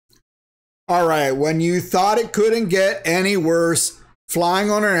All right, when you thought it couldn't get any worse flying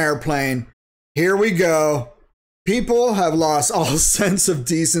on an airplane, here we go. People have lost all sense of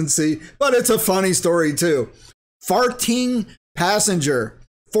decency, but it's a funny story too. Farting passenger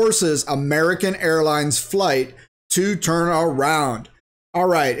forces American Airlines flight to turn around. All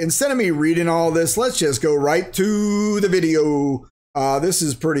right, instead of me reading all this, let's just go right to the video. This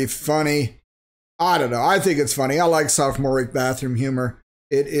is pretty funny. I don't know. I think it's funny. I like sophomoric bathroom humor.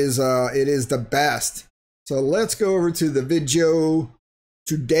 It is the best. So let's go over to the video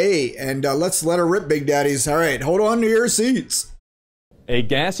today and let's let her rip, Big Daddies. All right, hold on to your seats. A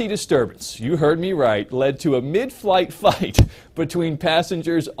gassy disturbance, you heard me right, led to a mid-flight fight between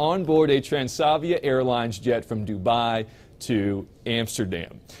passengers on board a Transavia Airlines jet from Dubai to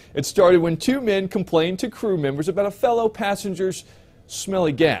Amsterdam. It started when two men complained to crew members about a fellow passenger's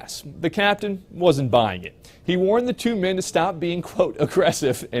smelly gas. The captain wasn't buying it. He warned the two men to stop being, quote,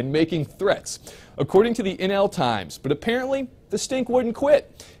 aggressive and making threats, according to the NL Times. But apparently, the stink wouldn't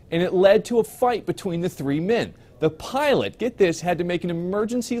quit, and it led to a fight between the three men. The pilot, get this, had to make an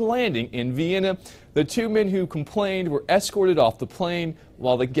emergency landing in Vienna. The two men who complained were escorted off the plane,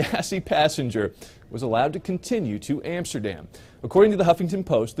 while the gassy passenger was allowed to continue to Amsterdam. According to the Huffington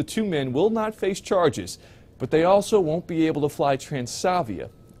Post, the two men will not face charges, but they also won't be able to fly Transavia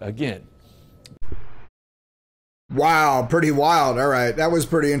again. Wow, pretty wild. All right, that was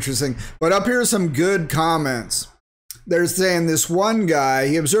pretty interesting. But up here are some good comments. They're saying this one guy,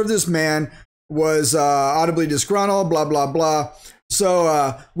 he observed this man was audibly disgruntled, blah, blah, blah.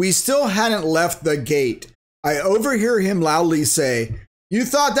 So we still hadn't left the gate. I overhear him loudly say, "You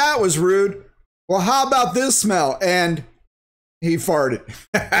thought that was rude? Well, how about this smell?" And he farted.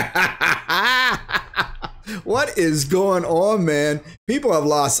 What is going on, man? People have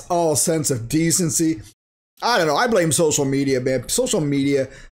lost all sense of decency. I don't know. I blame social media, man. Social media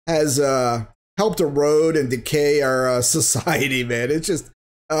has helped erode and decay our society, man. It's just,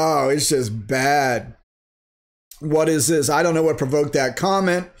 oh, it's just bad. What is this? I don't know what provoked that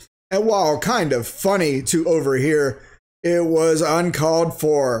comment. And while kind of funny to overhear, it was uncalled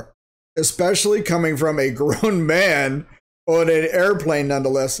for, especially coming from a grown man on an airplane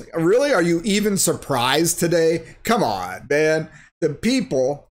nonetheless. Really? Are you even surprised today? Come on, man. The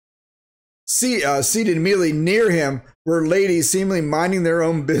people seated immediately near him were ladies seemingly minding their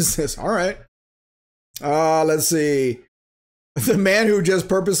own business. All right. Let's see. The man who just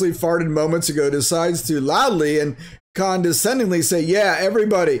purposely farted moments ago decides to loudly and condescendingly say, "Yeah,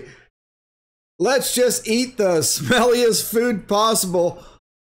 everybody, let's just eat the smelliest food possible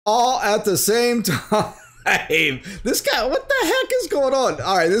all at the same time." This guy, what the heck is going on?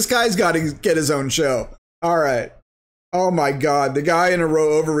 All right, this guy's got to get his own show. All right. Oh my God. The guy in a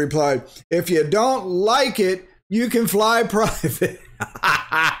row over replied, "If you don't like it, you can fly private."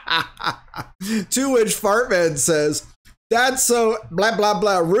 To which Fartman says, "That's so blah, blah,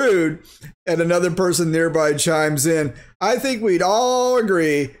 blah rude." And another person nearby chimes in, "I think we'd all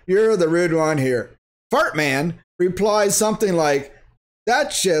agree you're the rude one here." Fartman replies something like,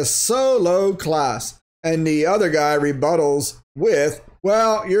 "That's just so low class." And the other guy rebuttals with,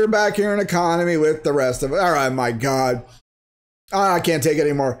 "Well, you're back here in economy with the rest of it." All right, my God. I can't take it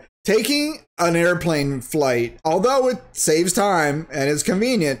anymore. Taking an airplane flight, although it saves time and is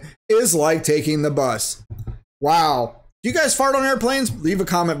convenient, is like taking the bus. Wow. Do you guys fart on airplanes? Leave a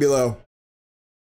comment below.